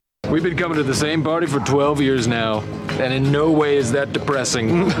We've been coming to the same party for 12 years now, and in no way is that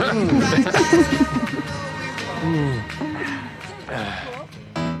depressing.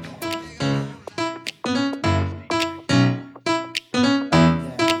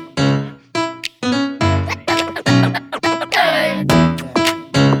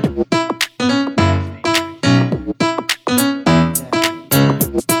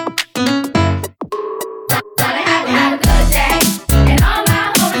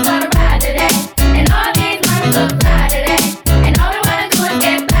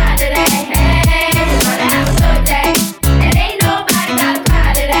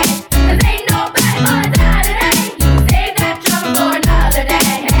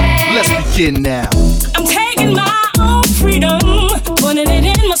 Now I'm taking my own freedom, putting it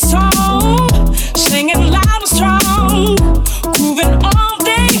in my song, singing loud and strong, grooving all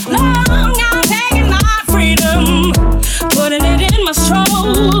day long. I'm taking my freedom, putting it in my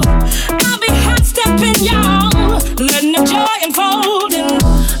stroll. I'll be hot stepping, y'all, letting the joy unfold. And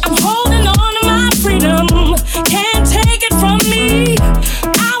I'm holding on to my freedom, can't take it from me.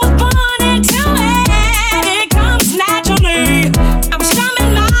 I was born into it, it comes naturally. I'm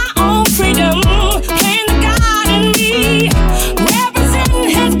strumming my own freedom, playing the God in me, representing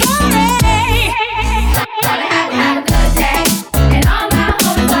His glory. Gonna have a good day, and all my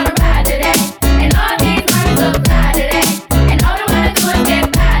homies gonna ride today, and all these mommies look fly today, and all they wanna do is get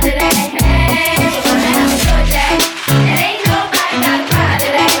by today. Hey, we're gonna have a good day, and ain't nobody gotta cry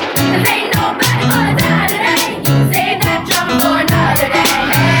today, 'cause ain't nobody gonna die today. You can save that drama for another day.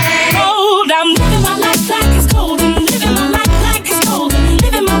 Hey. Gold, I'm living my life like it's golden, living my life like it's golden,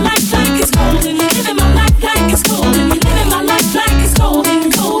 living my life like it's golden, living my life like it's golden, living my life like it's golden,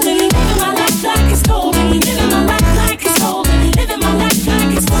 golden, living my life like it's golden, living my life like it's golden, living my life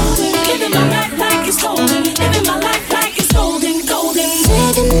like it's golden, living my life like it's golden, living my life like it's golden, golden.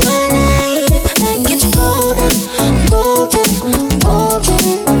 Living my life like it's golden, golden, golden,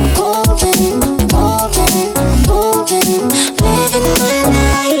 golden, golden, golden. Living my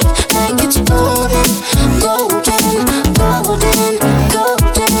life like it's golden, golden, golden,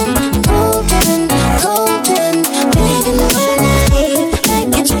 golden, golden, golden. Living my life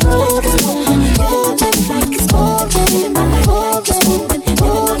like it's golden, golden, like it's golden, golden,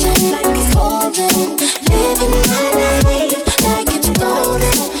 golden, like it's golden. Living my life like it's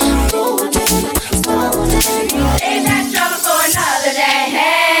golden, golden, golden. Save that drama for another day.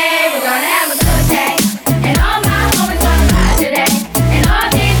 Hey, we're gonna have a good day, and all my homies gonna ride today, and all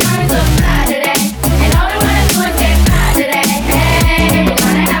these mommies look fly today, and all they wanna do is get by today. Hey, we're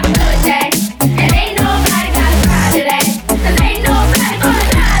gonna have a good day, and ain't nobody gotta cry today, 'cause ain't nobody gonna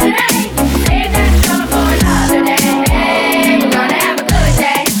die today. Save that drama for another day. Hey, we're gonna have a good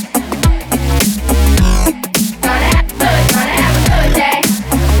day. Gonna have a good day.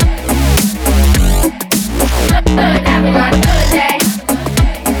 Good, have a good day.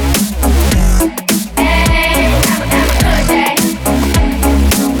 Hey, have a good day.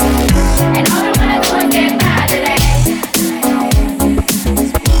 And all I wanna do is get by today.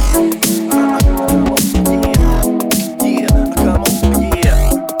 yeah, come on, yeah.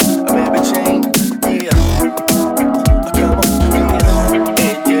 I'm every chain, yeah. Come on, yeah.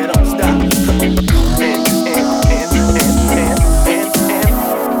 And you don't stop.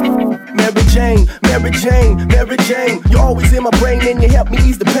 Mary Jane, Mary Jane, Mary Jane. You're always in my brain and you help me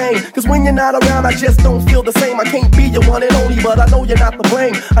ease the pain. 'Cause when you're not around, I just don't feel the same. I can't be your one and only, but I know you're not to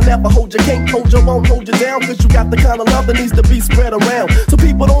blame. I never hold you, can't hold you, won't hold you down. 'Cause you got the kind of love that needs to be spread around. So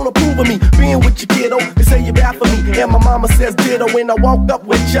people don't approve of me being with your kiddo. They say you're bad for me, and my mama says ditto. When I walk up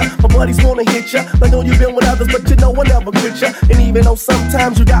with ya, my buddies wanna hit ya. I know you've been with others, but you know I never quit ya. And even though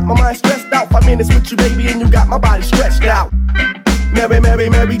sometimes you got my mind stressed out, 5 minutes with you, baby, and you got my body stretched out. Mary, Mary,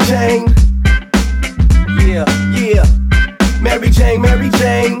 Mary Jane. Yeah, yeah. Mary Jane, Mary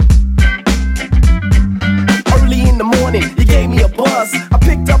Jane. Early in the morning, you gave me a buzz. I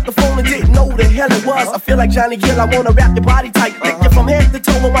picked up the phone and didn't know who the hell it was. I feel like Johnny Gill, I wanna wrap your body tight, lick you from head to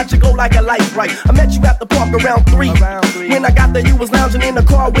toe and watch you go like a light bright. I met you at the park around 3. When I got there, you was lounging in the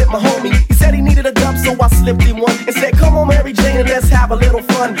car with my homie. He said he needed a dub, so I slipped him one and said, "Come on, Mary Jane, and let's have a little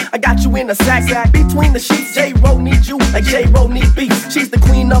fun." I got you in the sack between the sheets. J-Ro need you like J-Ro need beats. She's the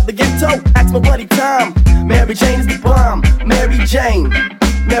queen of the ghetto. Ask my buddy Tom. Mary Jane is the bomb. Mary Jane,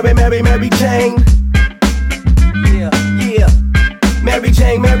 Mary, Mary, Mary Jane. Yeah, yeah. Mary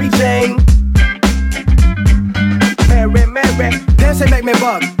Jane, Mary Jane. Mary, Mary. Then she make me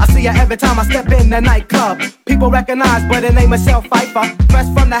bug. I see her every time I step in the nightclub. People recognize, but her name Michelle Pfeiffer. Fresh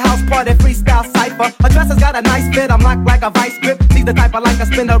from the house party, freestyle cipher. Her dress has got a nice fit, I'm locked like a vice grip. She's the type I like to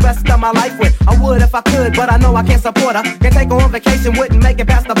spend the rest of my life with. I would if I could, but I know I can't support her. Can't take her on vacation, wouldn't make it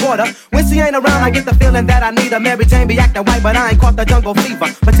past the border. When she ain't around, I get the feeling that I need her. Mary Jane be acting white, but I ain't caught the jungle fever.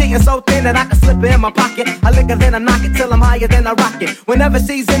 Petite and so thin that I can slip it in my pocket. I lick her, then I knock it till I'm higher than a rocket. Whenever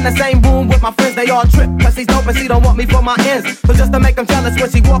she's in the same room with my friends, they all trip. Cause she's dope and she don't want me for my ends. So just to make them jealous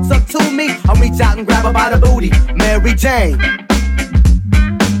when she walks up to me, I'll reach out and grab her by the booty. Mary Jane.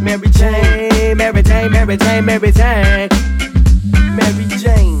 Mary Jane, Mary Jane, Mary Jane, Mary Jane. Mary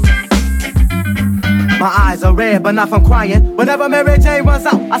Jane. My eyes are red, but not from crying. Whenever Mary Jane runs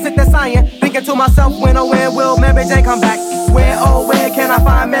out, I sit there sighing, thinking to myself, when or where will Mary Jane come back? Where, oh, where can I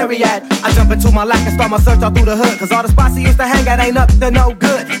find Mary at? I jump into my lack and start my search all through the hood. Cause all the spots she used to hang at ain't up to no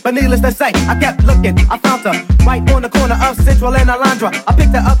good. But needless to say, I kept looking, I found her right on the corner of Central and Alondra. I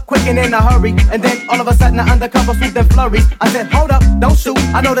picked her up quick and in a hurry. And then all of a sudden, an undercover swooped and flurries. I said, hold up, don't shoot.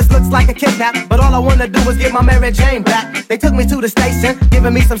 I know this looks like a kidnap, but all I wanna do is get my Mary Jane back. They took me to the station,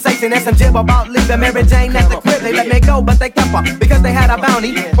 giving me some station and some jib about leaving Mary Jane at the crib. They let me go, but they kept her because they had a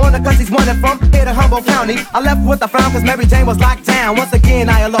bounty on the country's wanted from here to Humboldt County. I left with a frown cause Mary Jane was locked down. Once again,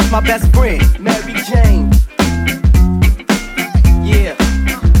 I had lost my best friend, Mary Jane. Yeah,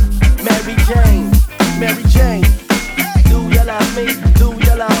 Mary Jane, Mary Jane. Do you love me? Do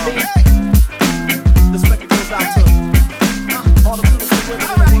you love me? This record goes out to all the beautiful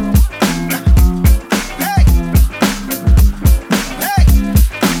women in the world.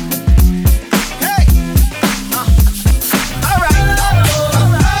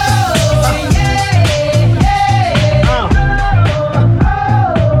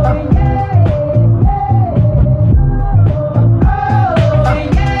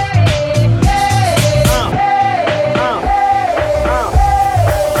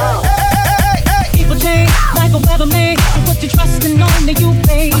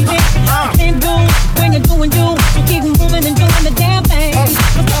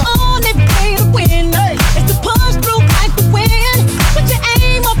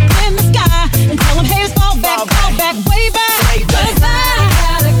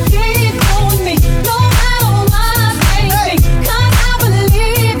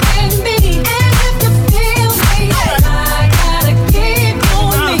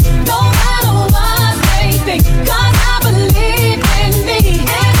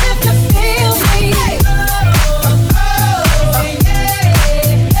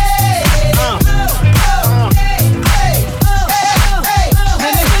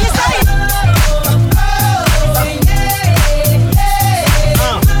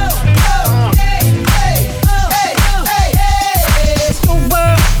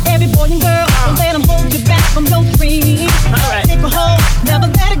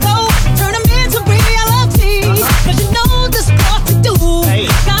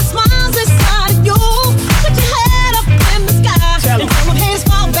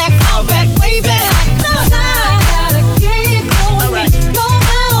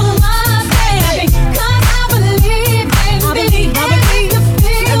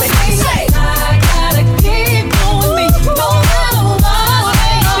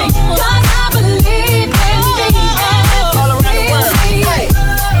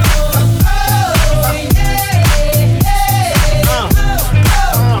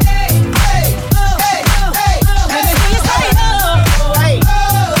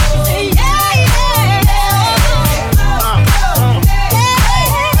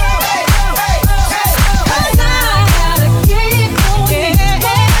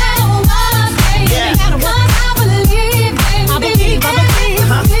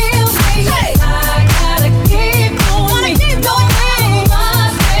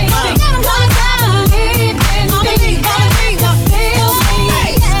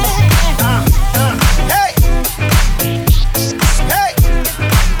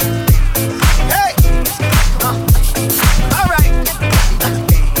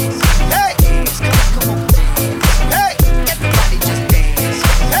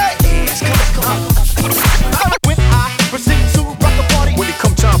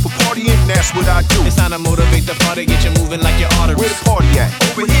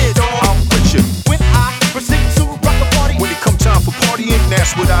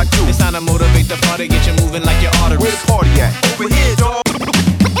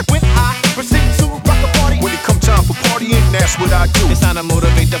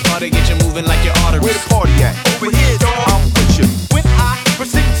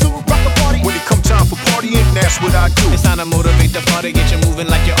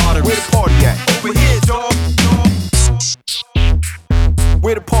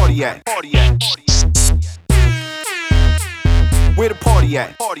 Where the party at? Party at? Where the party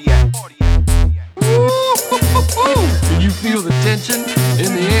at? Party at? Can you feel the tension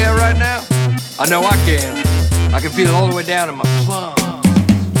in the air right now? I know I can. I can feel it all the way down in my plum.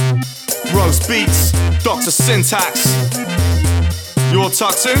 Roast beats, Dr. Syntax. You're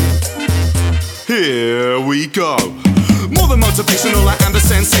tucked in? Here we go. More than motivational and a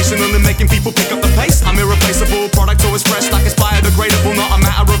sensational in making people pick up the pace. I'm irreplaceable, product always fresh, like it's biodegradable. Not a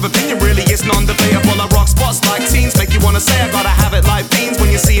matter of opinion, really, it's non-debatable. I rock spots like teens, make you wanna say I gotta have it like beans. When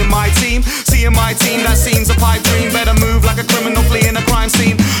you're seeing my team, that seems a pipe dream. Better move like a criminal fleeing a crime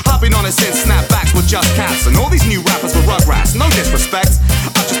scene. I've been on it since snapbacks were just cats, and all these new rappers were rugrats. No disrespect,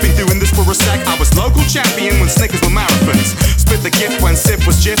 I've just been doing this for a sec. I was local champion when Snickers were marathons. Spit the gift when Sip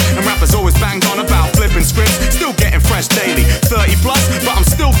was jiff, and rappers always banged on about flipping scripts. Still getting fresh daily, 30 plus, but I'm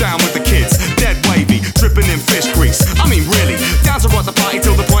still down with the kids. Dead wavy, dripping in fish grease. I mean really, down to rock the party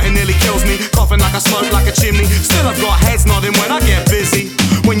till the point it nearly kills me. Coughing like I smoke like a chimney. Still I've got heads nodding when I get busy.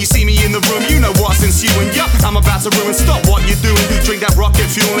 When you see me in the room, you know what's ensuing. Yup, I'm about to ruin, stop what you're doing. Drink that rocket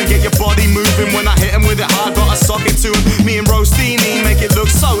fuel and get your body moving. When I hit him with it hard, got a socket to him. Me and Roastini make it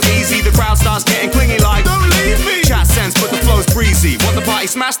look so easy. The crowd starts getting clingy like, don't leave me. Chat sense, but the flow's breezy. Want the party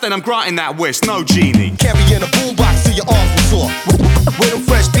smashed, then I'm granting that wish, no genie. Carrying a boombox till your arms were sore. With them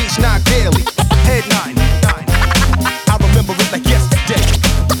fresh beats, not daily. Head 9. I remember it like yesterday.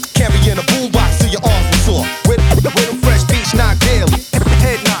 Carrying a boombox till your arms were sore. With them fresh beats, not daily.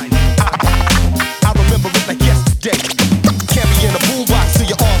 Head 9. I remember it like yesterday. Carrying a boombox till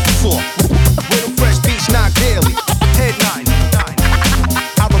your arms were sore. With them fresh beats, not daily. Head 9.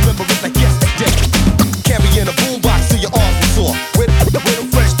 I remember it like yesterday. Carrying a boombox till your arms were sore. With them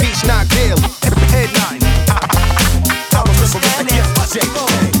fresh beats, not daily. Head 9. I remember it like yesterday.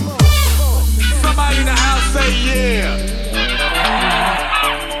 Somebody in the house say yeah.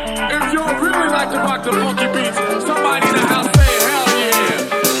 If y'all really like to rock the funky beats, somebody in the house say hell yeah.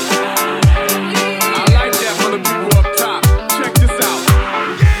 I like that for the people up top. Check this out.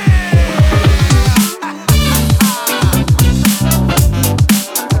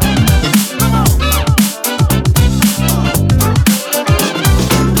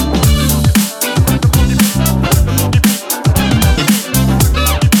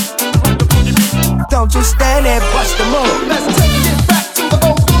 Don't just stand there, bust the move. Let's take it back to the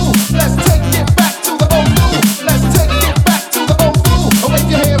old school. Let's take it back to the old school. Let's take it back to the old school. Oh, wave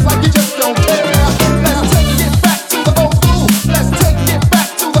your hands like you just don't care. Let's take it back to the old school. Let's take it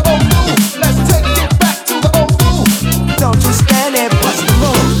back to the old school. Let's take it back to the old school. Don't just stand there, bust the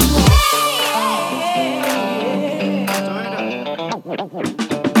move.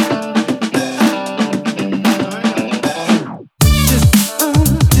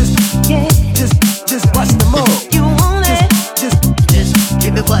 Just bust the move. You want it? Just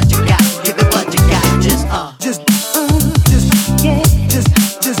Give it what you got, give it what you got, just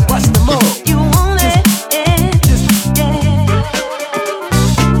bust the move. You want it?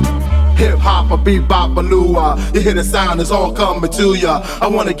 Hip hop, a bebop, a new you hear the sound, it's all coming to ya. I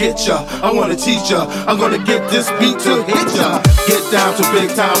wanna get ya, I wanna teach ya. I'm gonna get this beat to hit ya. Get down to big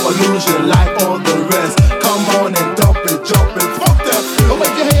time illusion, like all the rest. Come on and dump it, jump it, fuck that. Don't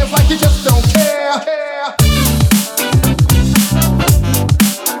wave your hands like you just don't care.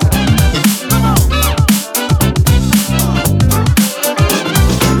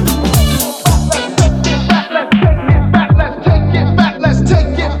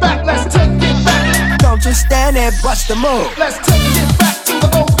 Don't just stand there, bust the move. Let's take it back to the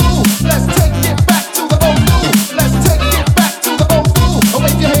old school. Let's take it back to the old school. Let's take it back to the old school. Oh,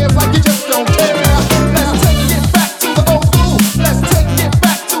 wave your hands like you just don't care. Let's take it back to the old school. Let's take it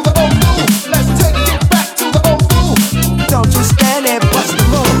back to the old school. Let's take it back to the old school. Don't just stand there, bust the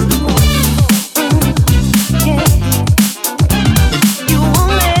move. You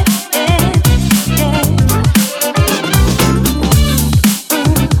want it?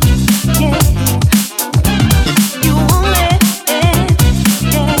 You want it?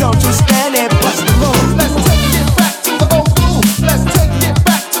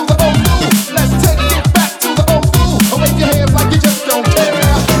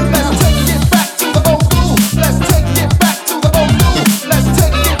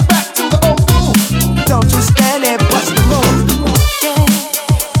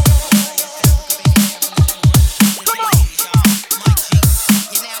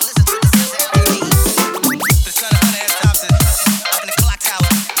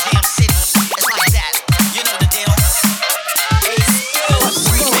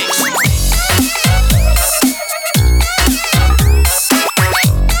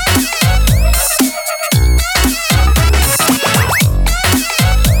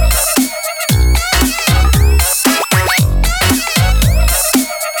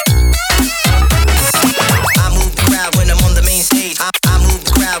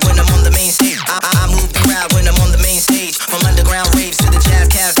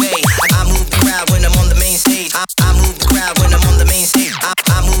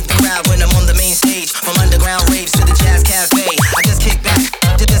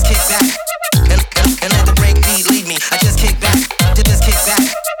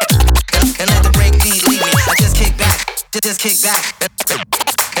 just kick back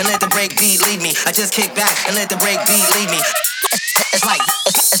and let the break beat lead me. I just kick back and let the break beat lead me. It's like that.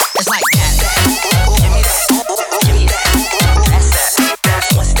 Give me that. Give me that. That's that.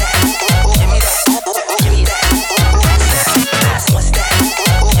 That's what's that. Give me that. Give me that. That's that. That's what's that.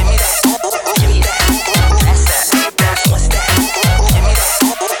 Give me that. Give me that. That's that. That's what's that. Give me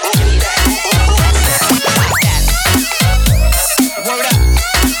that. Give me that. That's that. Like that. Word up.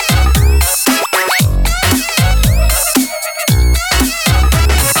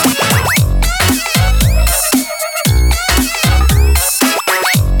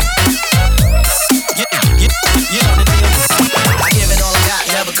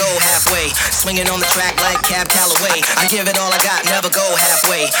 Swinging on the track like Cab Calloway. I give it all I got, never go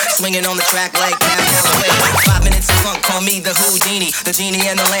halfway. Swinging on the track like Cab Calloway. 5 minutes of funk, call me the Houdini. The genie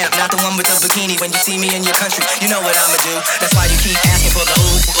and the lamp, not the one with the bikini. When you see me in your country, you know what I'ma do. That's why you keep asking for the ooh,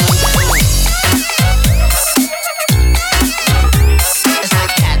 ooh, ooh. It's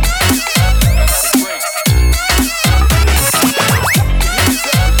like that.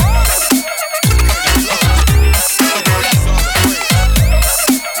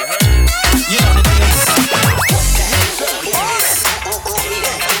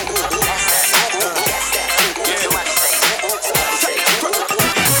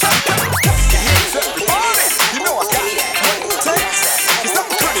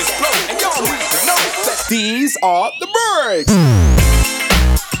 These are the breaks.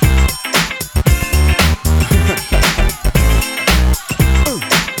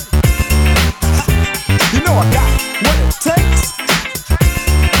 You know I got what it takes.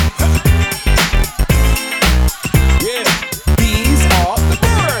 Yeah, these are the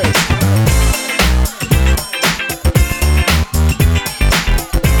breaks.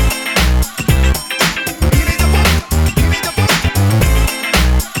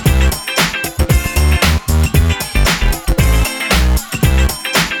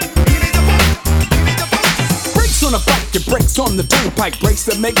 Breaks on the turnpike, breaks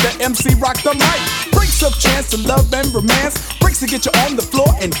that make the MC rock the mic. Breaks of chance to love and romance. Breaks to get you on the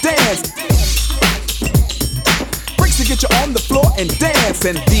floor and dance. Breaks to get you on the floor and dance.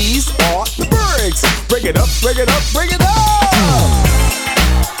 And these are the breaks. Break it up, break it up, break it up.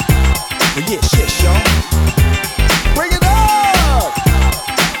 Yeah, shit, y'all. Break it up.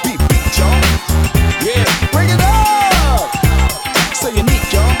 Beat, y'all. Yeah, break it up. So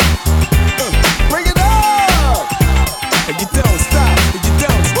unique, y'all. Break it up. And you don't stop, and you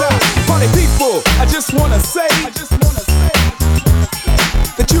don't stop. Party people, I just wanna say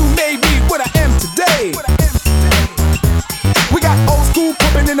that you made me what I am today. We got old school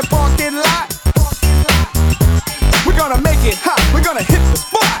pumping in the parking lot. We're gonna make it hot, we're gonna hit the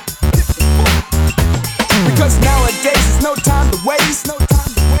spot. Because nowadays there's no time to waste. So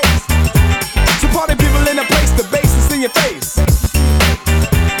party people in the place, the bass is in your face.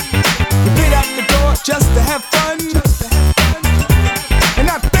 You get out the door just to have fun. And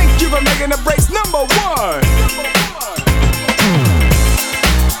I thank you for making the breaks number one.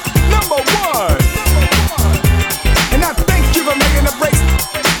 Number one. And I thank you for making the breaks.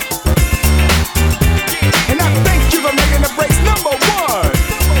 And I thank you for making the breaks number one.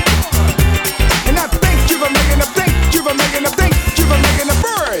 And I thank you for making the breaks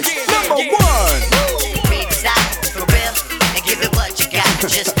number one. Breathe stop for real and give it what you got.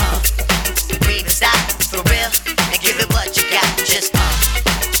 Just breathe stop for real and give it what you got. Just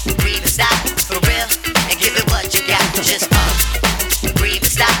breathe stop for real and give it what you got. Just breathe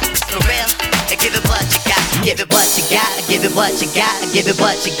stop for real and give it what you got. Give it what you got. Give it what you got. Give it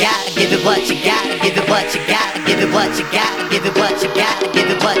what you got. Give it what you got. Give it what you got. Give it what you got. Give it what you got. Give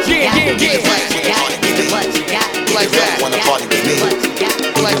it what you got. Give it what you got. Give it what you got. Like that. Wanna party with me?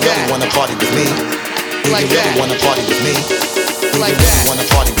 Like that. Wanna party with me? Like that. Wanna party with me? Like that. Wanna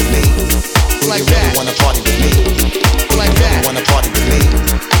party with me? Like that. Wanna party with me? Like that. Wanna party with me?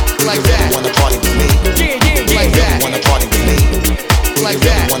 Like that. Wanna party with me? Like that. Wanna party with me? Like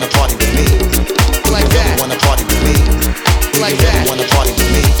that. Wanna party with me? Like that. Wanna party with me? Like that. Wanna party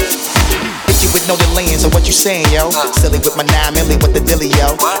with me? Hit you with no delay, so what you saying, yo? Silly with my 9 milli, what the dilly,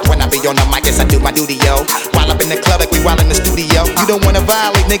 yo? When I be on the mic, yes, I do my duty, yo. While up in the club, like we while in the studio. You don't wanna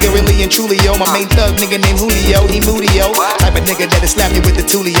violate, nigga, really and truly, yo. My main thug, nigga named Julio, he moody, yo. Type of nigga that'll slap you with the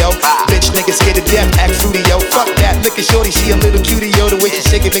tulio. Bitch, nigga scared to death, act fruity, yo. Fuck that, look at shorty, she a little cutie, yo. The way she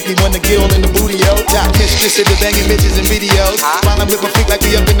shake it make me wanna get all in the booty, yo. Top mistress, sit banging bitches and videos. While I'm with my freak like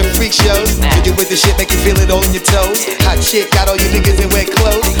we up in the freak shows. Hit you with the shit, make you feel it all in your toes. Hot chick, got all you niggas in wet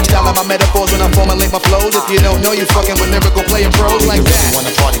clothes. Style out my metaphors when I formulate my flows. If you don't know, you fucking with lyrical playing pros like that. You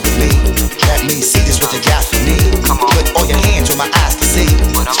wanna party with me? Let me see just what you got for me. Put all your hands where my eyes can see.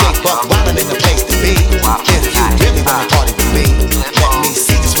 Straight buck wildin' in the place to be. If you really wanna party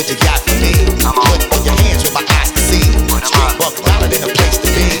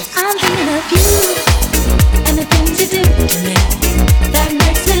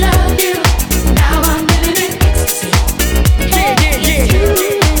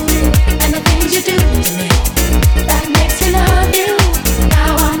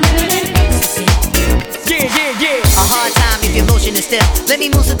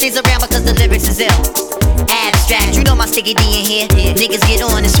move some things around because the lyrics is ill. Abstract, you know my sticky D in here. Niggas get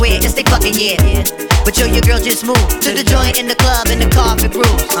on and swear, it's they fucking yeah. But yo, your girl just moved to the joint in the club and the carpet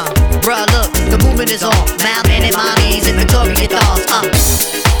grooves. Bruh, look, the movement is on. Malman and mommies and Victoria dolls.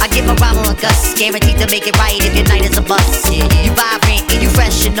 I give a rhyme on Gus, guaranteed to make it right if your night is a bust. You vibrant and you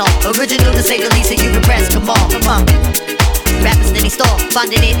fresh and all, original to say the least, and you can press. Come on. Rappers in any store,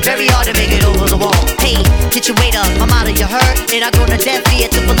 finding it very hard to make it over the wall. Hey, get your weight up, I'm out of your herd, and I go to death ear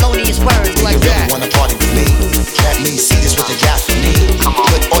to felonious words like that. Wanna party with me? Let me see just what you got for me.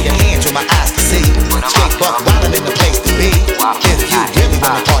 Put all your hands where my eyes can see. Straight buck wildin' in the place to be. If you really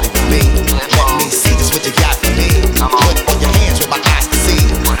wanna party with me, let me see just what you got for me. Put all your hands where my eyes can see.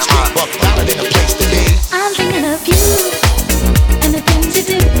 Straight buck wildin' in the place to be. I'm thinking of you and the things you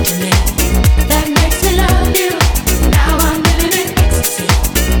do to me that makes me love you. Now I'm living in ecstasy.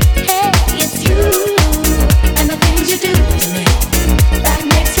 Hey, it's you and the things you do to me that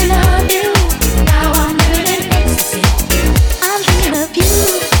makes me love you. Now I'm living in ecstasy. I'm thinking of you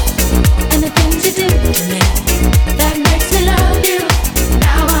and the things you do to me that makes me love you.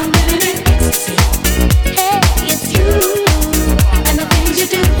 Now I'm living in ecstasy. Hey, it's you and the things you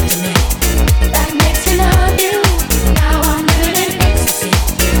do to me that makes me love you. Now I'm living in ecstasy.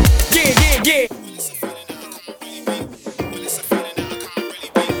 Yeah.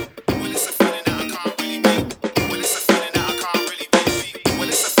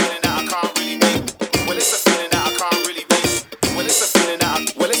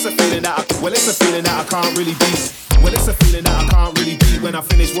 Well, it's a feeling that I can't really beat. Well, it's a feeling that I can't really beat. When I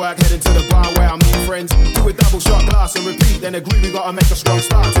finish work, heading to the bar where I meet friends. Do a double shot glass and repeat. Then agree we gotta make a strong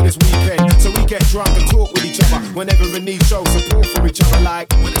start to this weekend. So we get drunk and talk with each other. Whenever in need, show support for each other.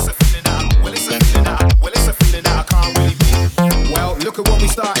 Like, well, it's a feeling that I can't really beat. Well, look at what we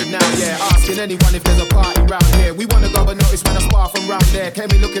started now, yeah. Asking anyone if there's a party round here. We wanna go but notice when I spar from round there.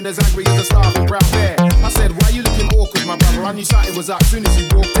 Came in looking as angry as a starving brown bear. I said, why you looking awkward, my brother? I knew something was up soon as you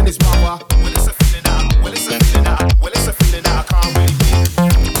walked in, his mother. Well, it's a feeling that I can't really beat.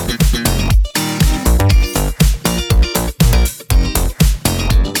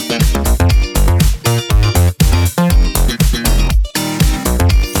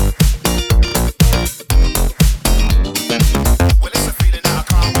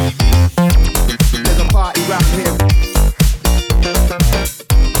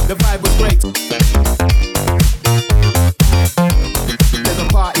 The vibe was great. There's a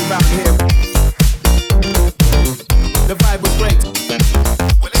party round here. The vibe was great.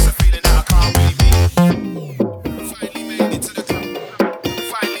 Well, it's a feeling that I can't really beat. Finally made it to the club.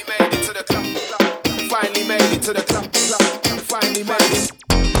 Finally made it to the club. Finally made it to the club. Finally made it.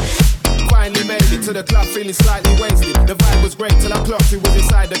 Finally made it to the club, feeling slightly wasted. The vibe was great till I clocked who was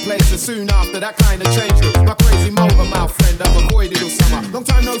inside the place. And soon after that kinda changed it. My crazy motor mouth friend I've avoided all summer. Long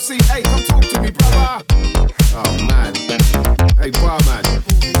time no see, hey, come talk to me, brother. Oh man, hey barman.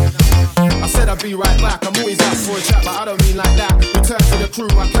 I said I'd be right back, I'm always up for a chat, but I don't mean like that. Return to the crew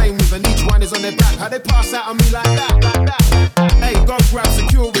I came with and each one is on their back. How they pass out on me like that? Hey, go grab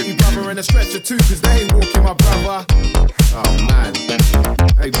security, brother, and a stretcher too, cause they ain't walking, my brother. Oh man,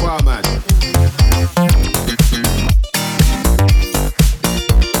 hey barman.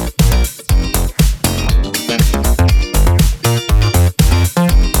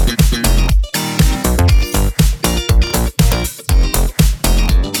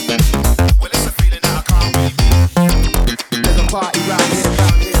 Party round here.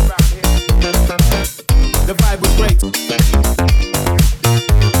 The vibe was great.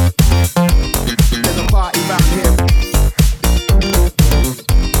 There's a party round here.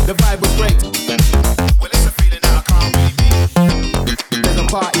 The vibe was great. Well, it's a feeling that I can't really beat. There's a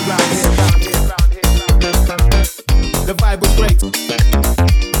party round here. The vibe was great.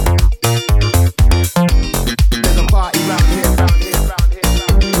 There's a party round here.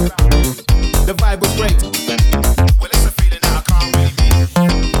 The vibe was great.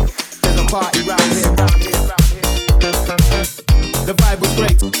 Party round here. The vibe was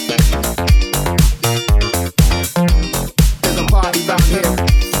great. There's a party round here.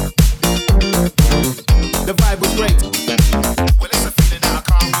 The vibe was great. Well, it's a feeling that I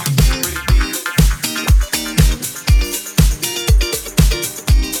can't really beat.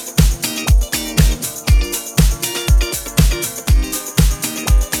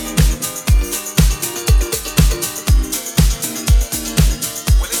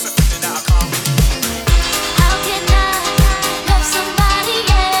 How can I love somebody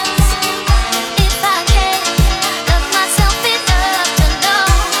else?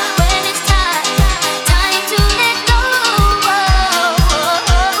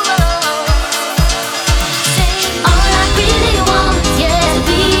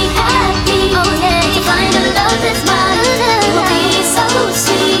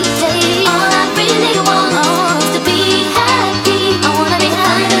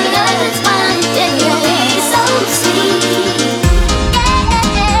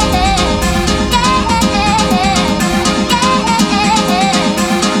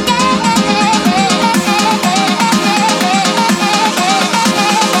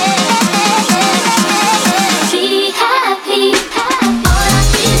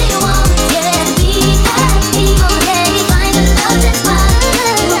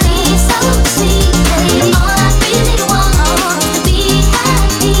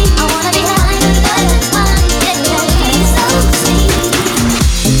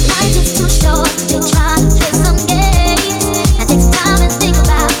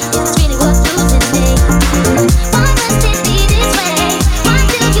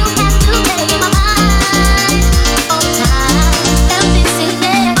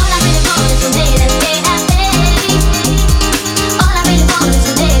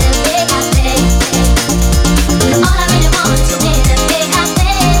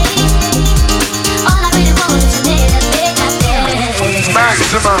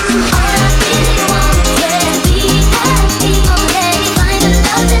 Sweet.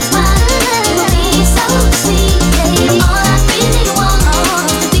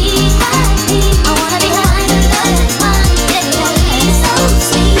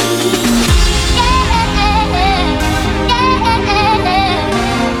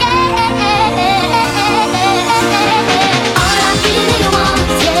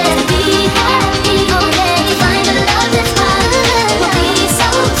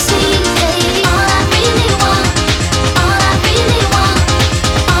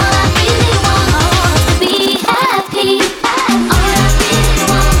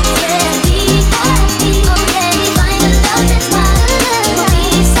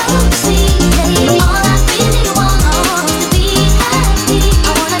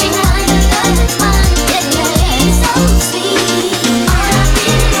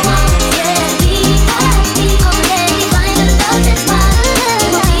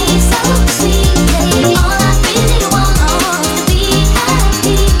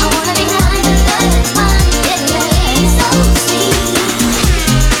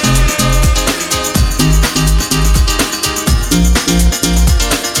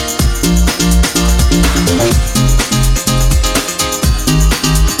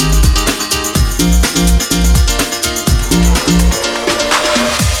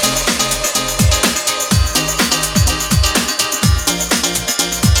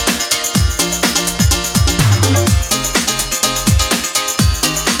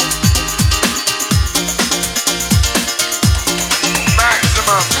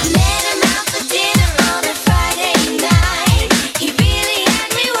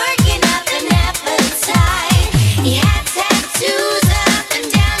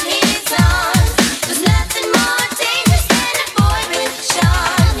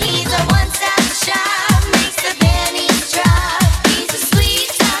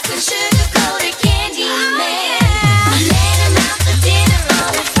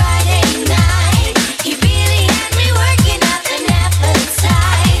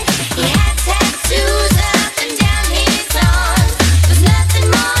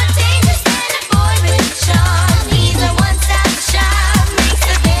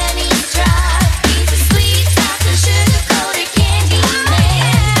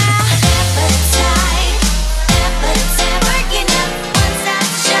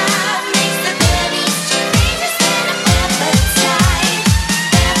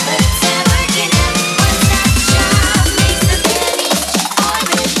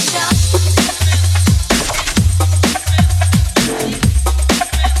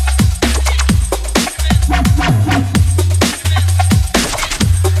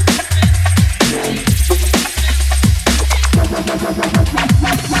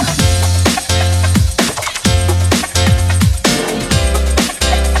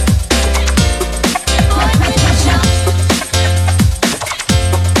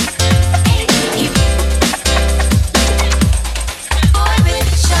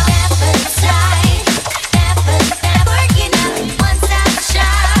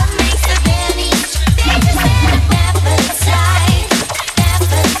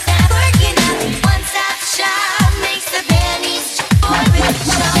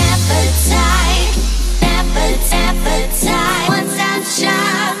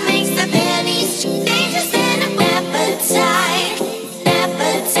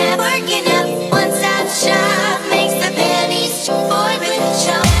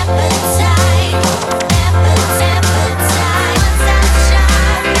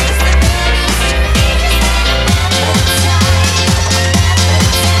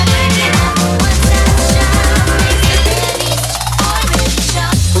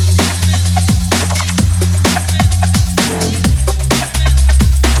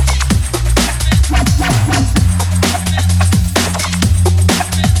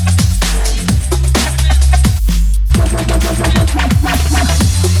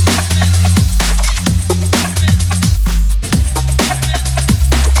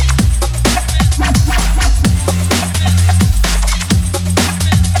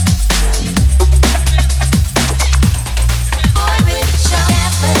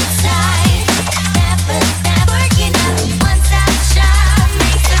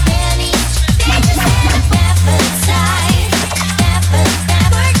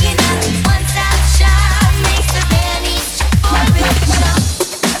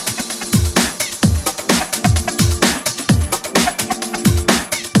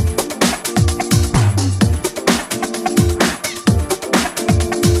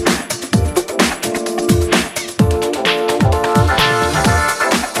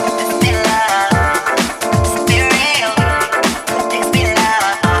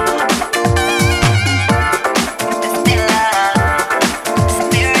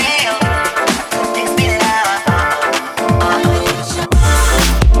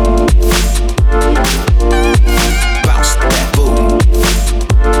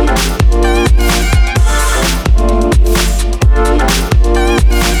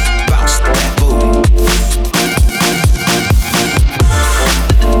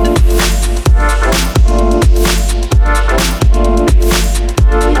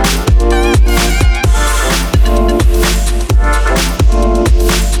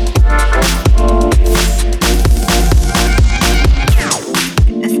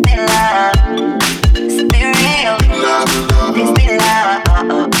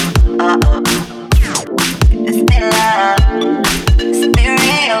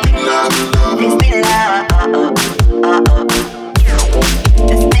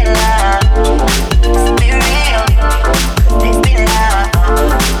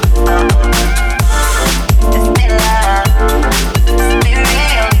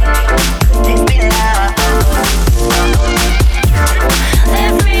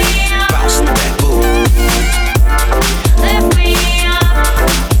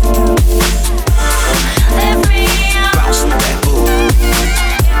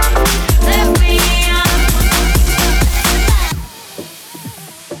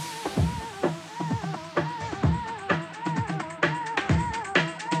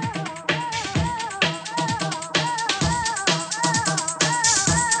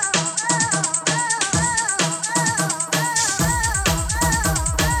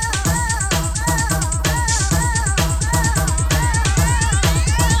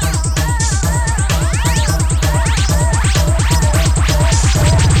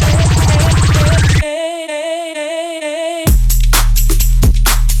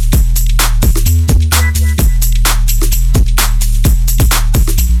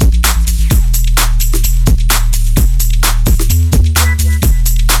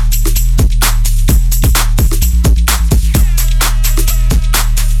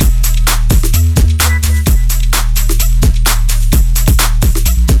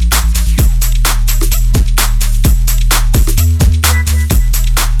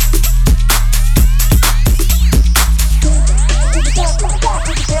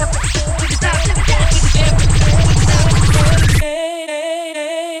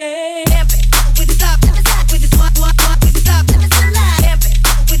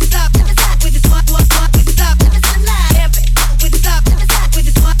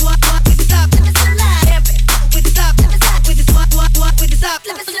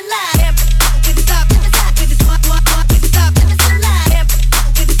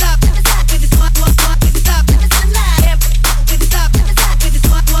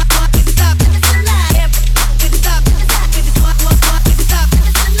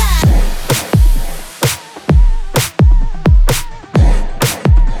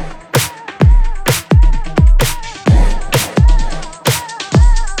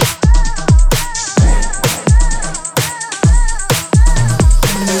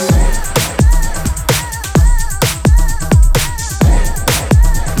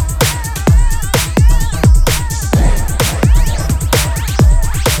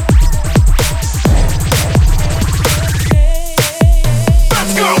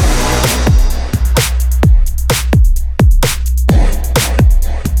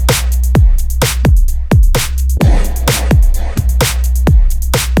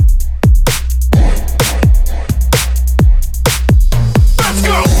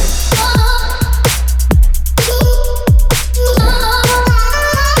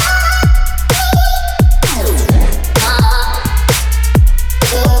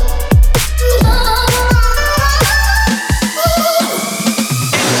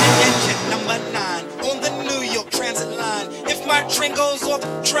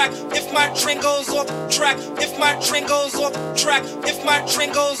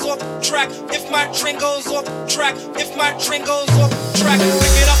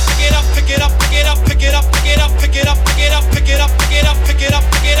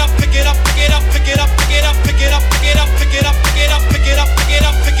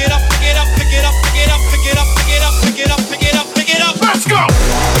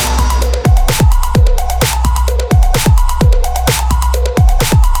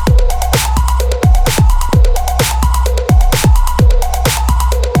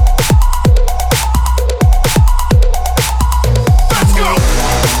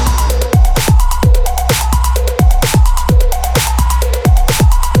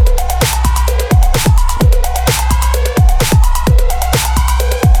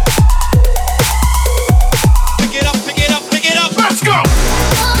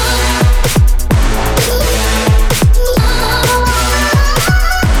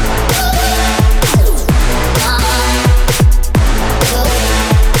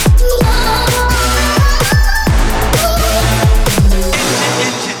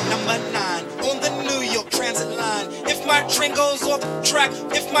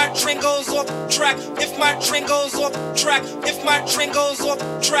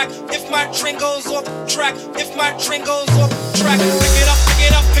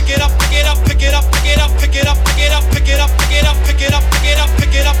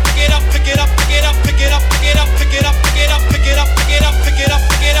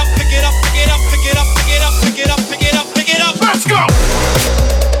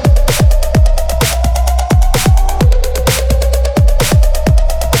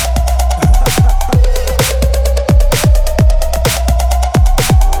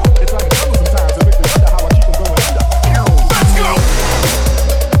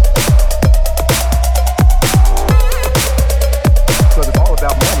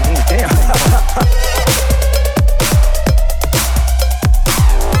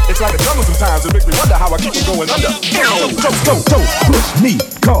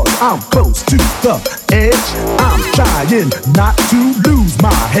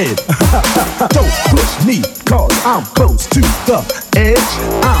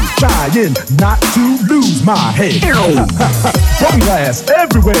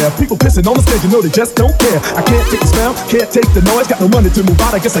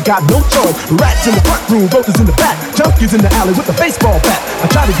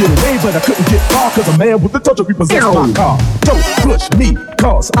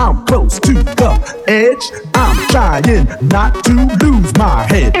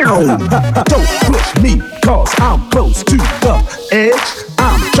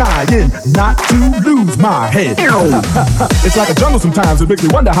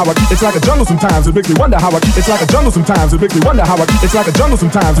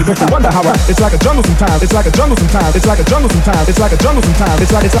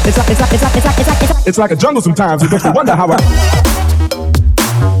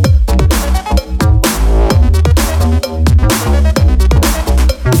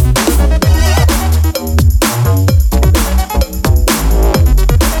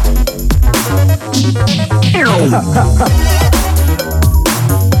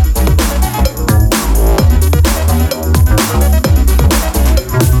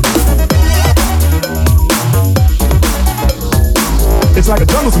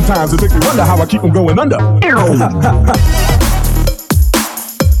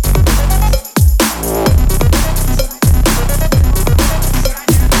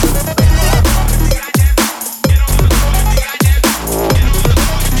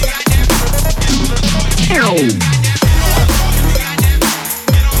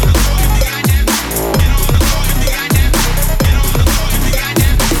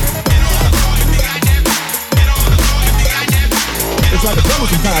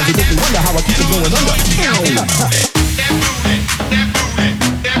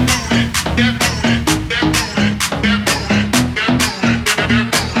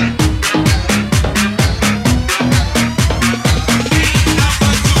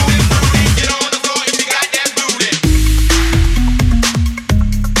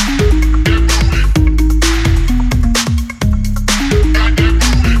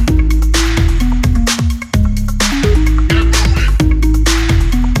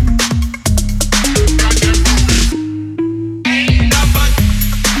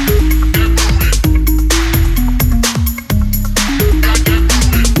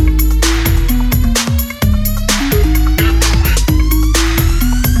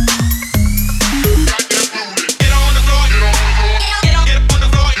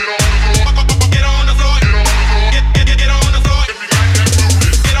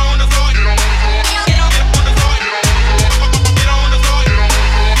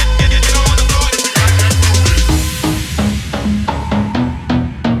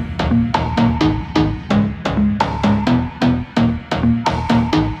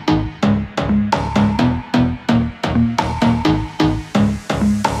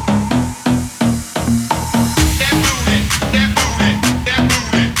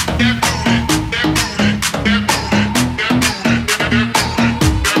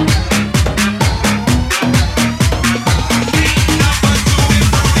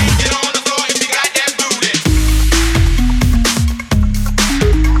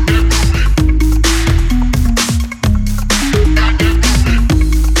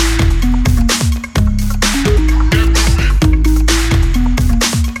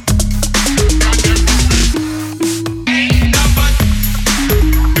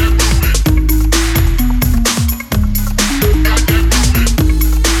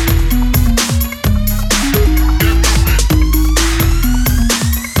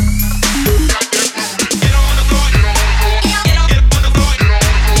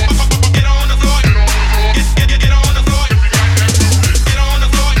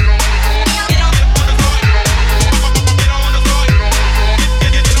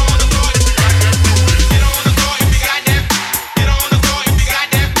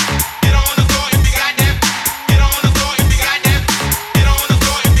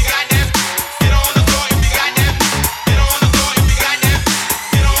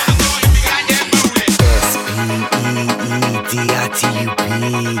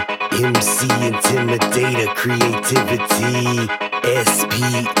 MC intimidator, creativity.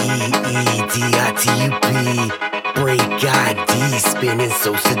 SPEEDITUP. Break ID, spinning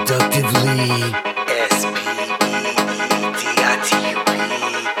so seductively.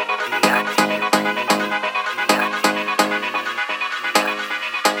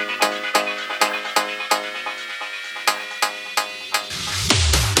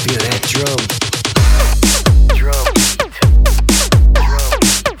 Feel that drum.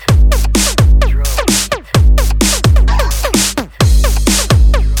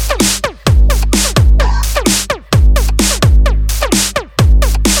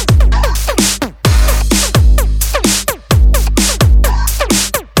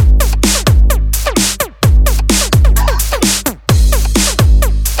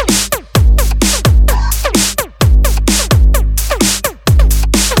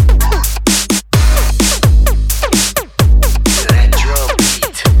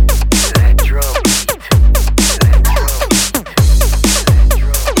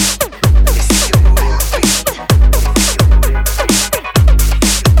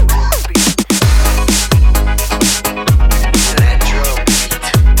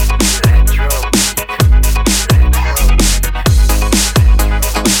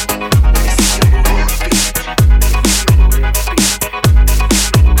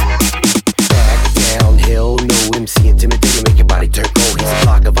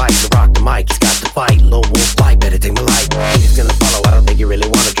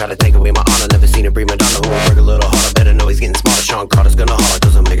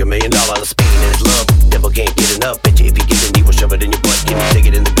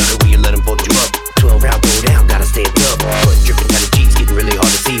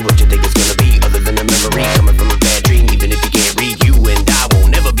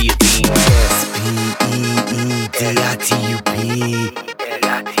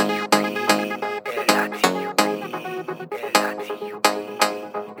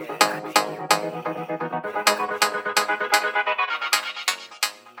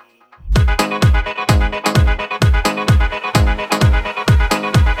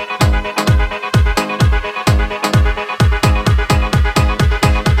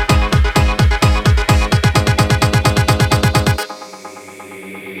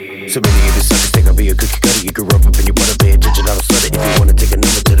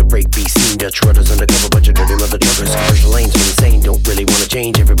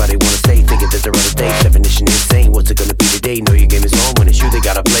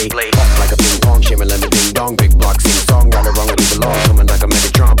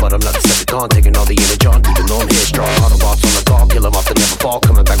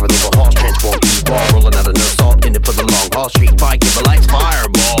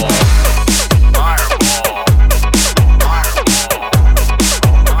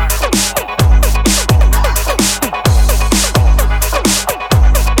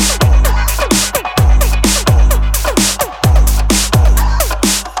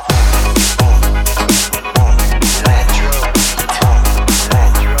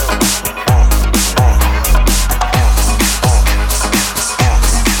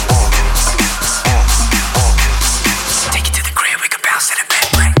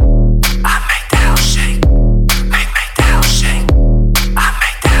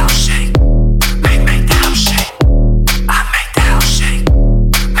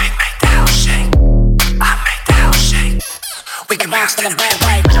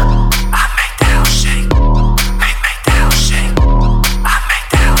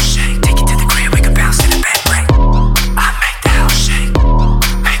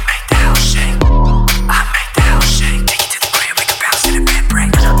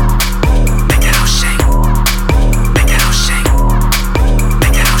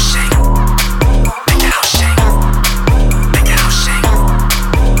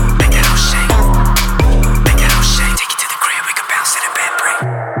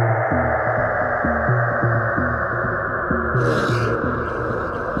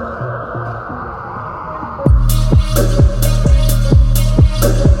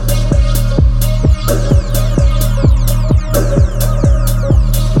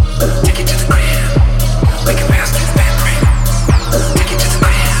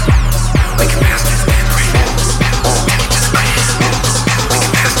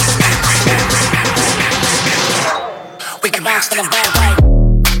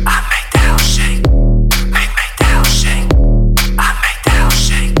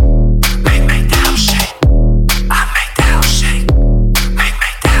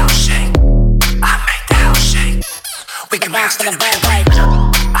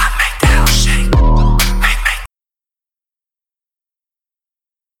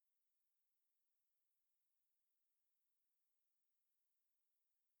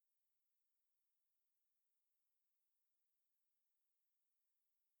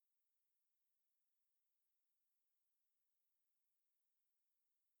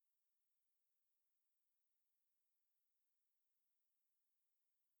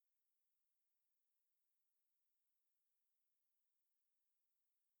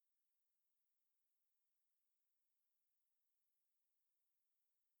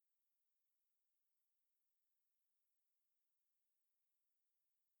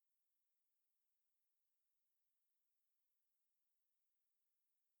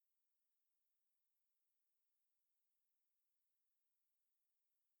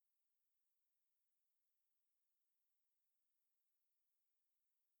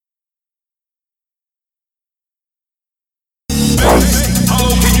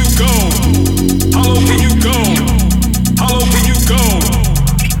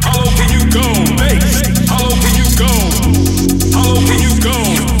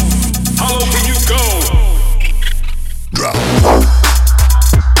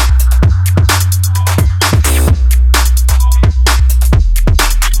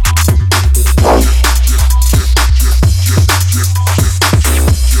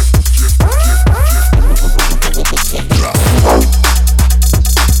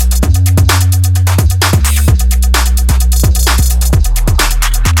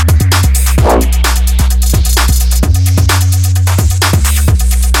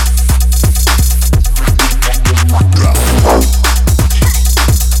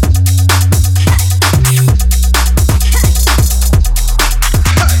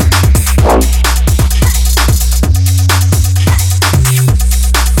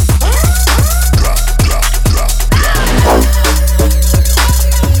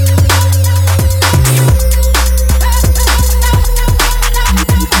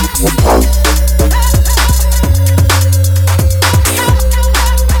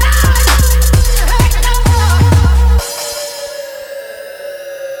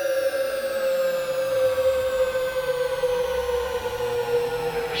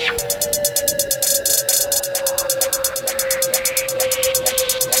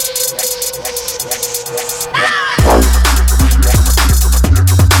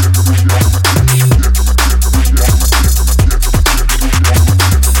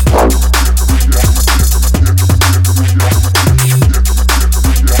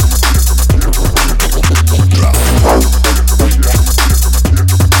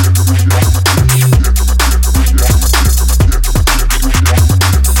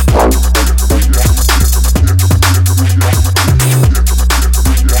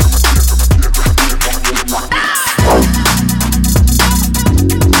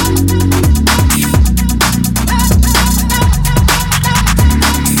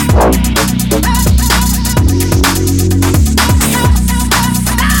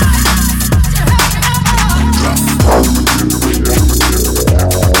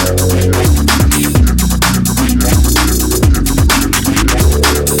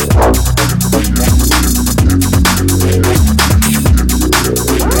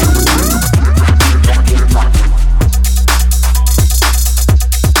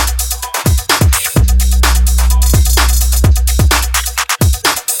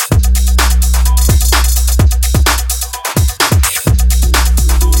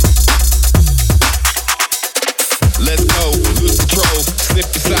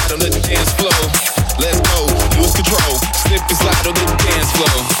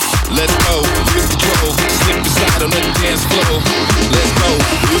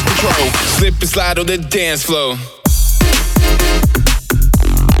 Slide on the dance floor.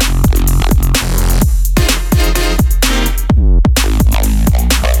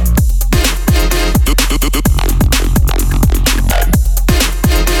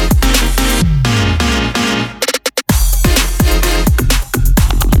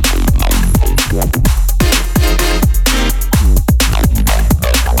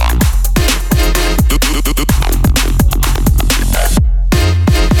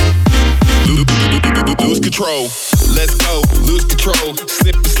 Control. Let's go, lose control,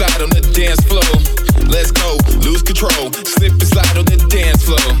 slip and slide on the dance floor. Let's go, lose control, slip and slide on the dance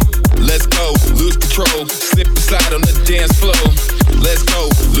floor. Let's go, lose control, slip and slide on the dance floor. Let's go,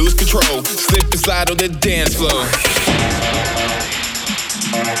 lose control, slip and slide on the dance floor.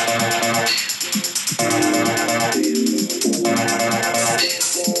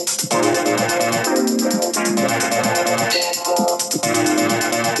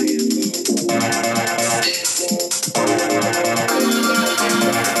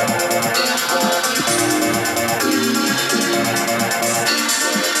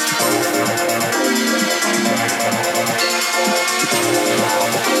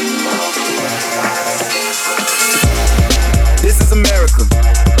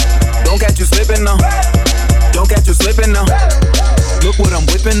 Slipping now. Look what I'm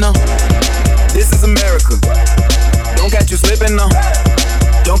whipping now. This is America. Don't catch you slipping now.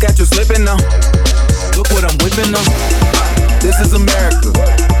 Don't catch you slipping now. Look what I'm whipping now. This is America.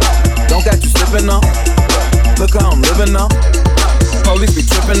 Don't catch you slipping now. Look how I'm living now. Police be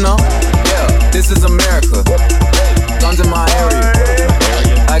tripping now. Yeah, this is America. Guns in my area.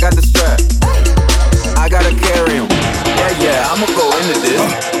 I got the strap. I gotta carry 'em. Yeah, I'ma go into this.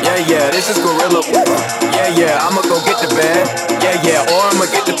 Yeah, this is gorilla. Yeah, I'ma go get the bag. Yeah, or I'ma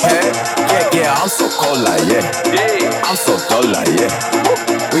get the pad. Yeah, I'm so cold like yeah. I'm so dull like yeah.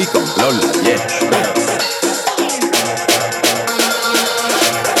 We gon' blow like yeah.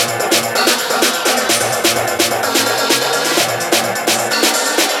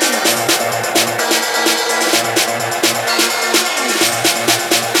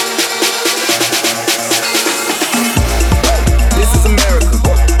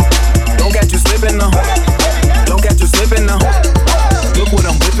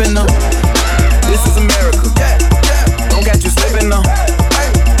 This is America. Don't catch you slipping now.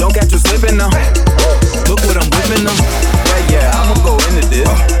 Don't catch you slipping now. Look what I'm whipping now. Yeah, I'ma go into this.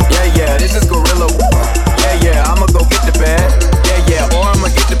 Yeah, this is gorilla. Yeah, I'ma go get the bag. Yeah, or I'ma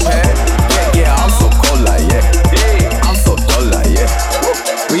get the pad. Yeah, I'm so cold like yeah. I'm so dull like yeah.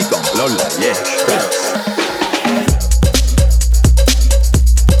 We gon' blow like yeah.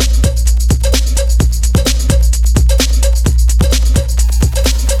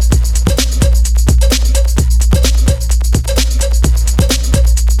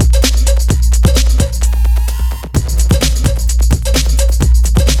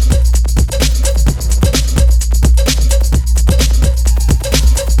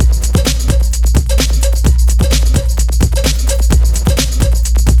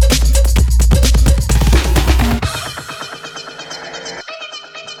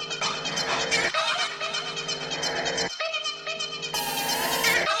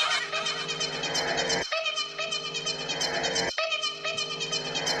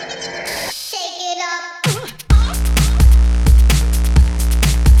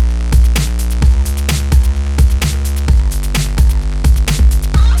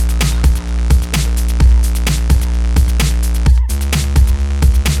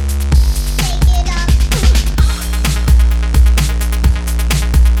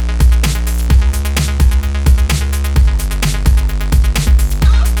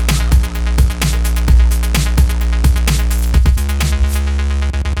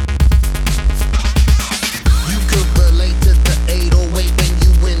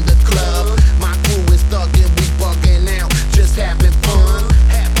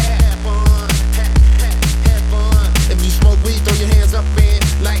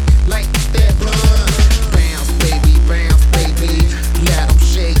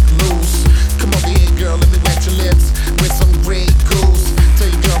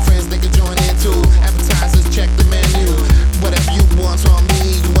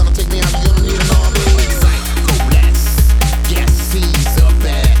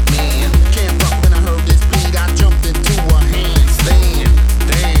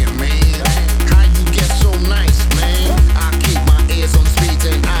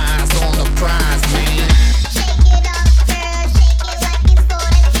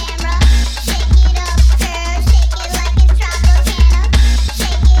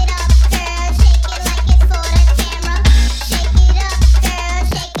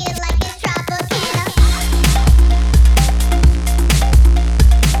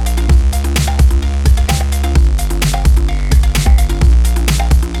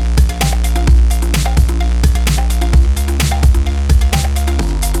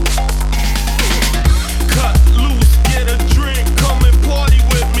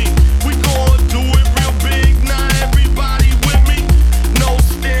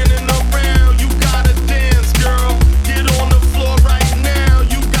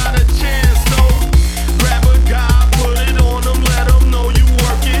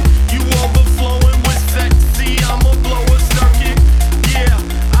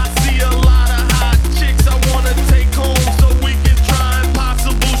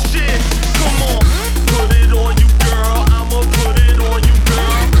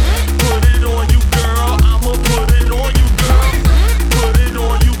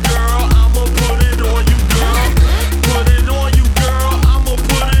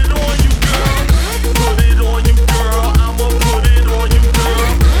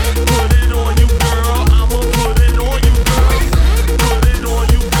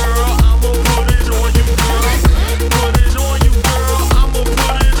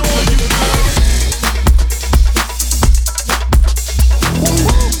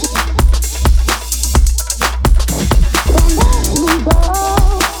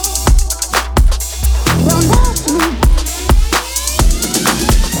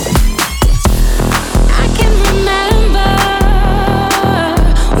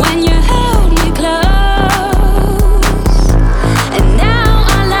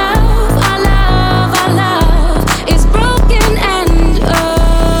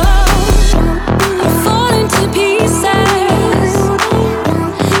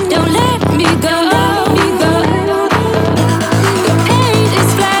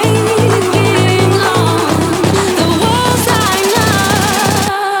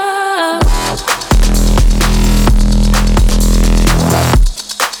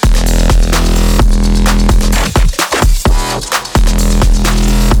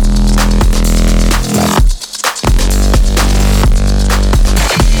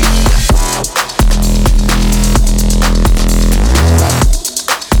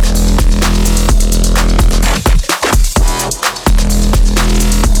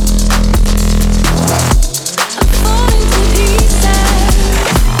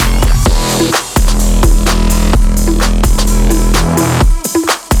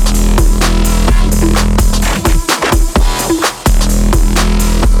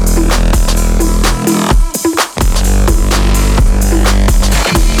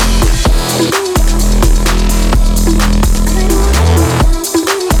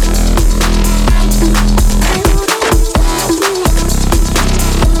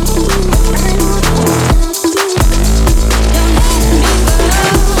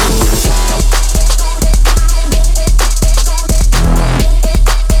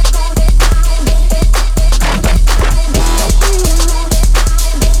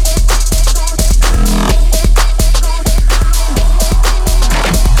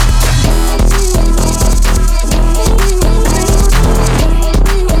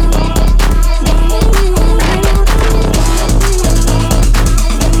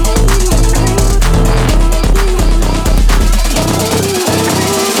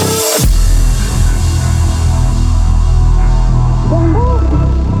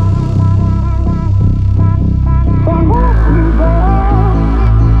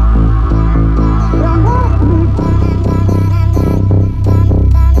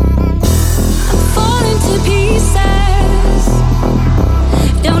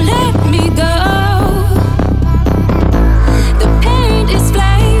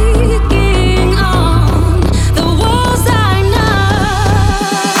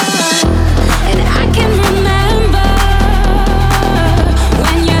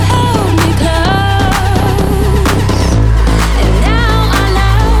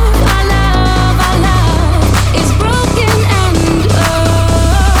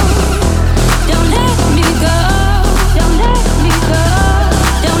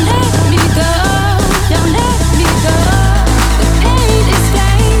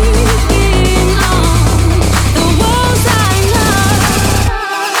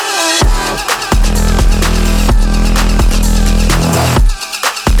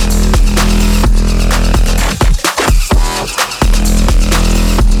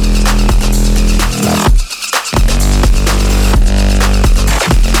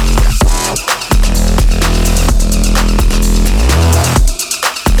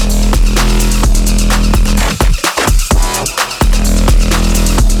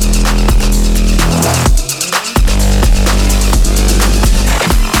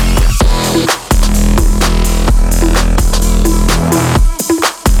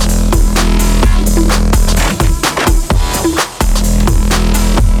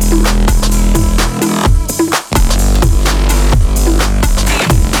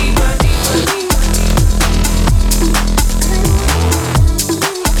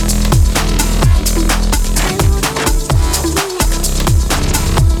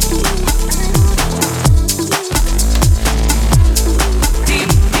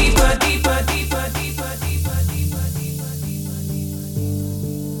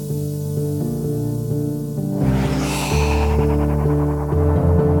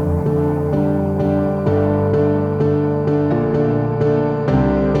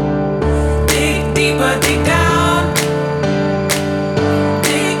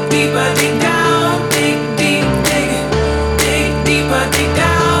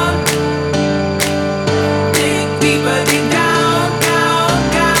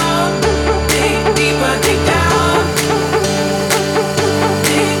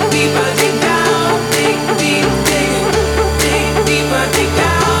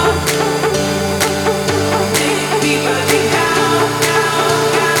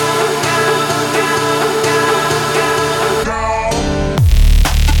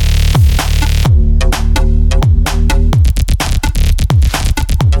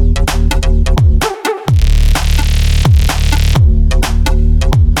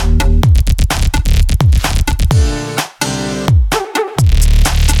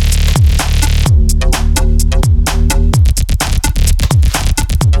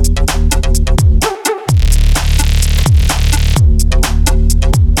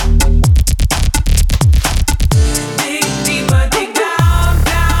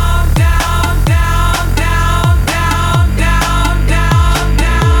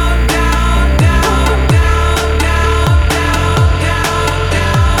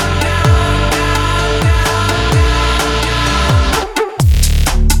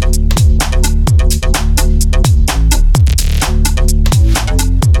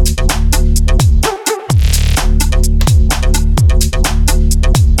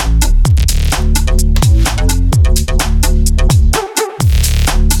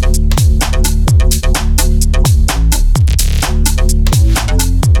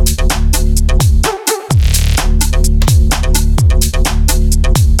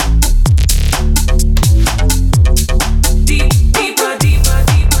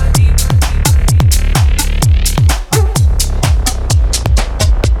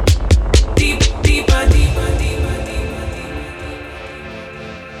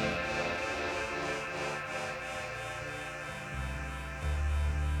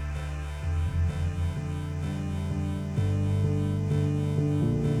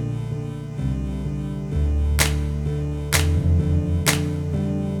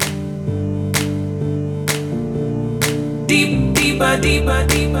 deeper,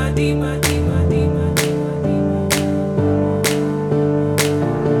 deeper, deeper, deeper, deeper, deeper.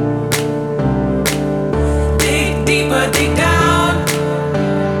 Dig deeper, dig down.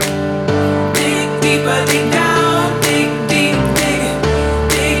 Dig deeper, dig down. Dig deep, dig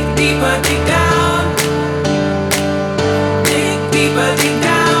deeper, dig down. Dig deeper, dig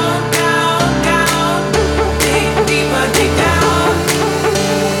down, down, down. Dig deeper, dig down.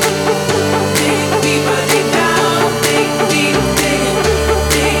 Dig deeper, dig down. Dig deep,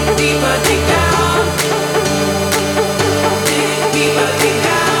 dig deeper, dig down. Dig deeper, dig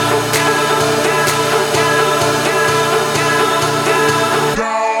down, down, down, down, down, down, down,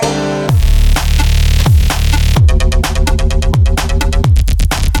 down.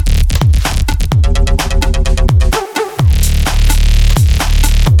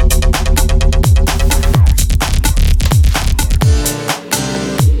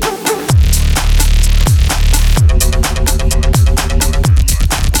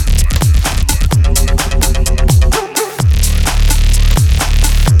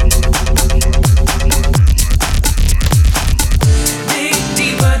 Dig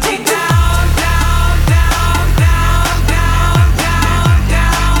deeper, dig down, down, down, down, down, down,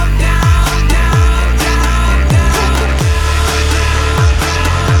 down, down, down, down, down.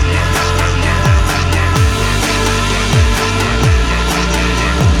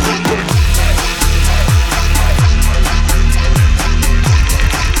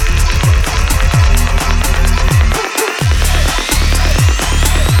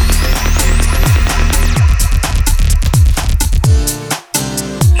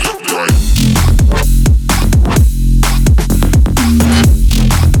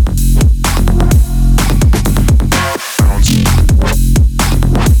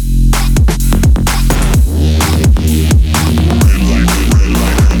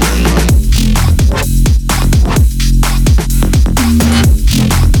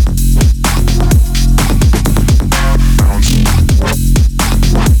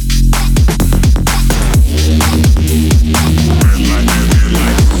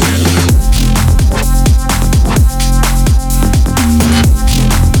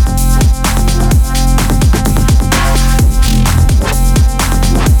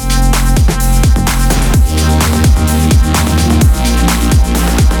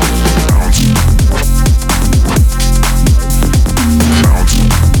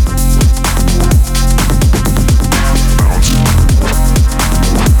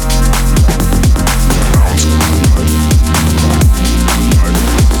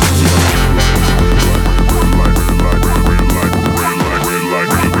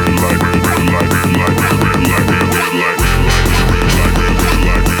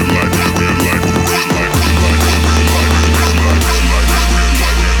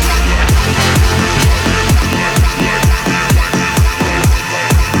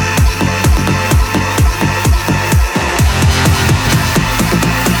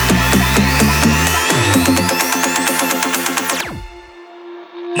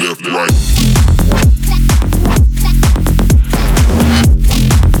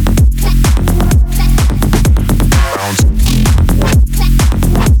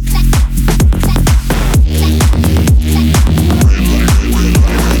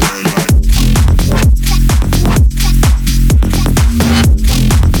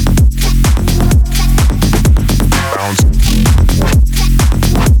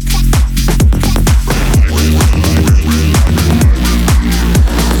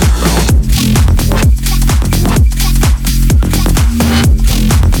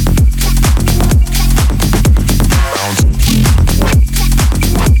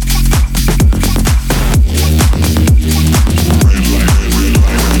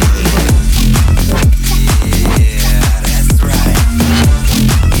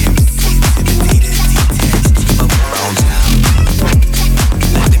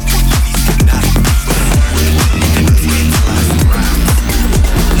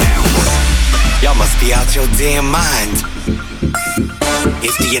 Damn mind.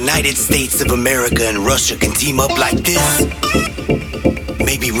 If the United States of America and Russia can team up like this,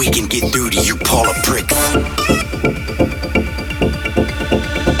 maybe we can get through to you Paula pricks.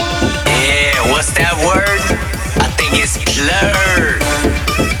 Yeah, what's that word? I think it's blurred.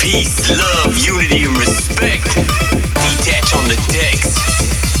 Peace, love, unity, and respect. Detach on the decks.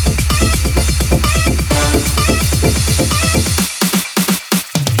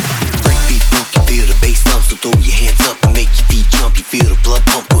 Throw your hands up and make your feet jump. You feel the blood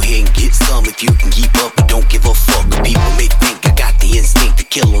pump, go ahead and get some if you can keep up. But don't give a fuck. People may think I got the instinct to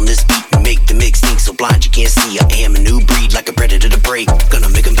kill on this beat and make the mix think so blind you can't see. I am a new breed, like a predator to prey. Gonna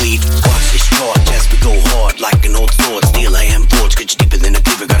make them bleed. Watch this charge as we go hard, like an old sword. Still I am forged.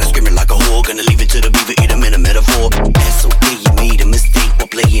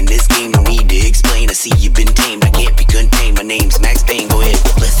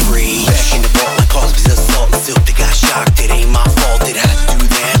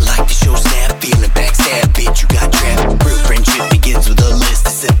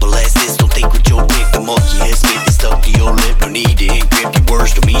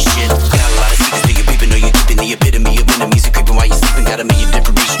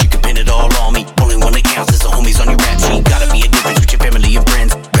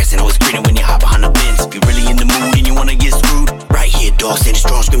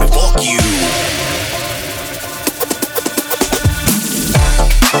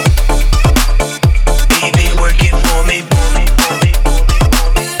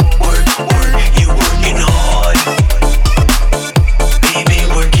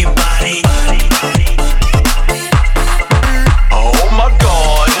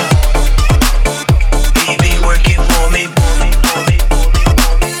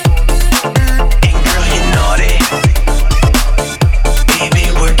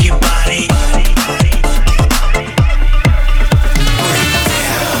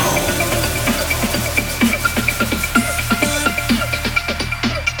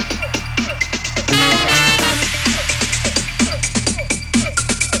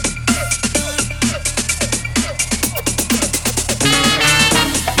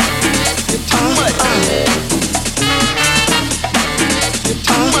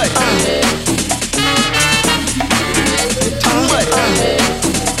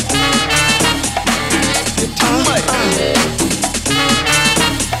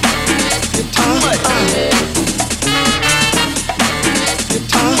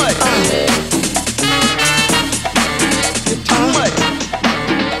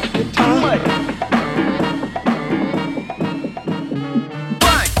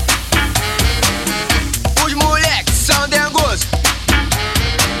 Os moleques são dengosos.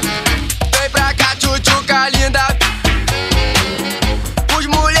 Vem pra cá, tchutchuca linda. Os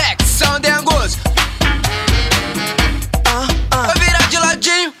moleques são dengosos. Vai virar de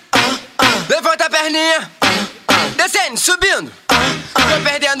ladinho. Levanta a perninha. Descendo, subindo. Tô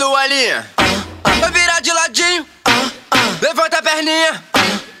perdendo a linha. Vai virar de ladinho. Levanta a perninha.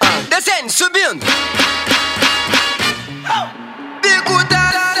 Descendo, subindo. Bicuda.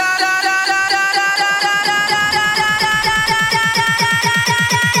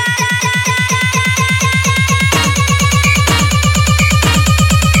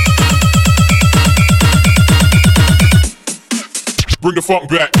 Bring the funk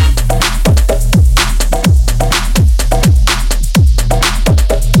back.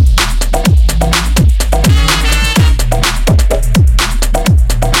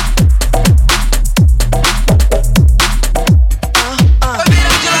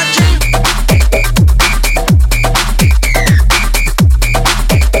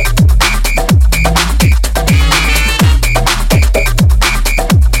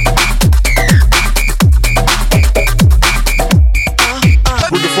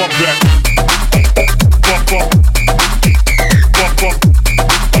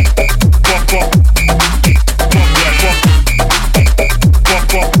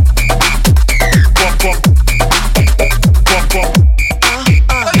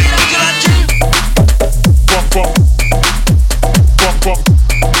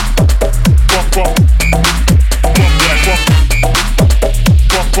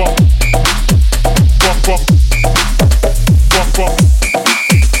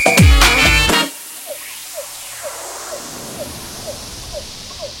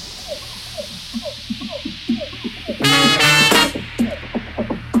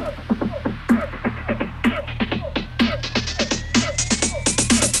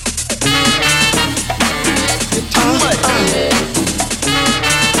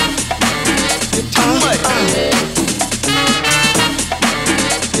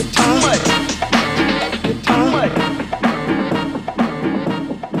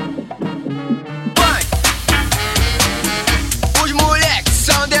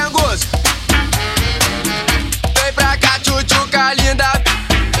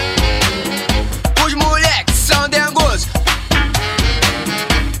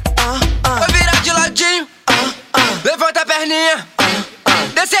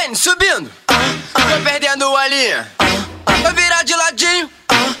 Descendo, subindo. Tô perdendo a linha. Vai virar de ladinho.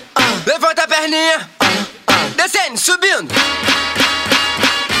 Levanta a perninha. Descendo, subindo.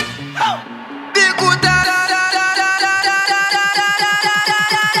 Bicuda.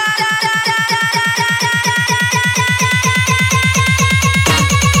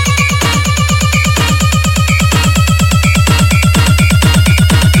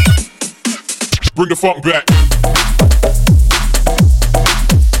 Bring the funk back.